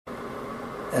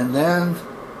And then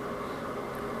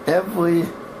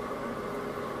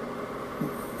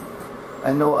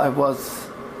I know I was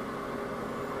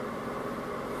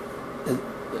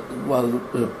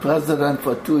the president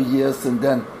for 2 years, and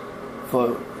then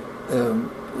for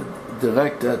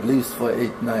director at least for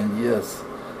 8-9 years.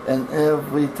 And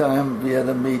every time we had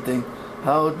a meeting,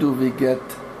 how do we get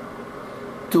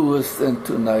tourists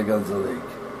into Niagara Lake?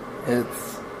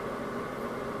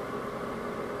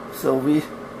 So we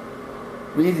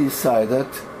decided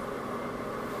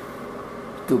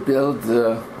to build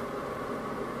a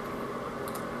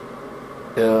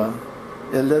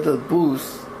little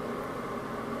booth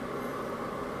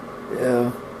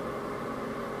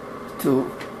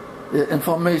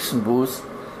information booth,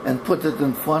 and put it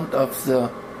in front of the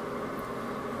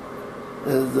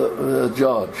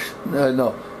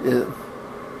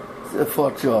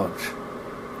Fort George.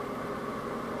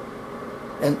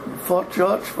 And Fort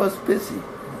George was busy.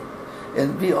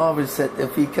 And we always said,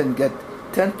 if we can get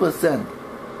 10%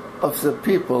 of the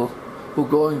people who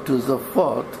going to the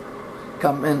fort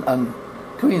come in on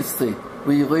Queen Street,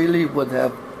 we really would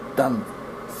have done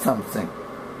something.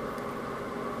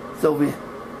 So we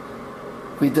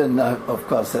didn't have, of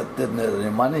course, didn't have any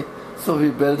money, so we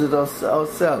built it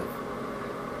ourselves.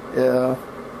 There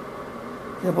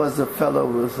was a fellow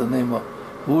with the name of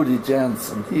Rudy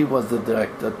Jansen. He was the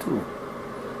director too,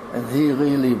 and he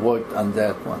really worked on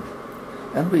that one.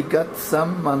 And we got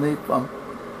some money from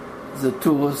the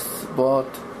tourist board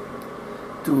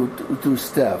to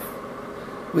staff.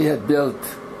 We had built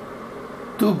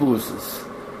 2 booths.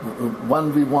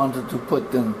 One we wanted to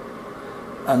put in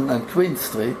on Queen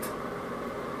Street,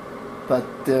 but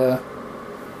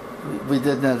we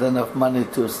didn't have enough money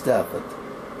to staff it.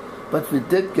 But we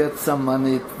did get some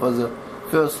money for the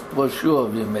first brochure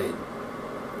we made.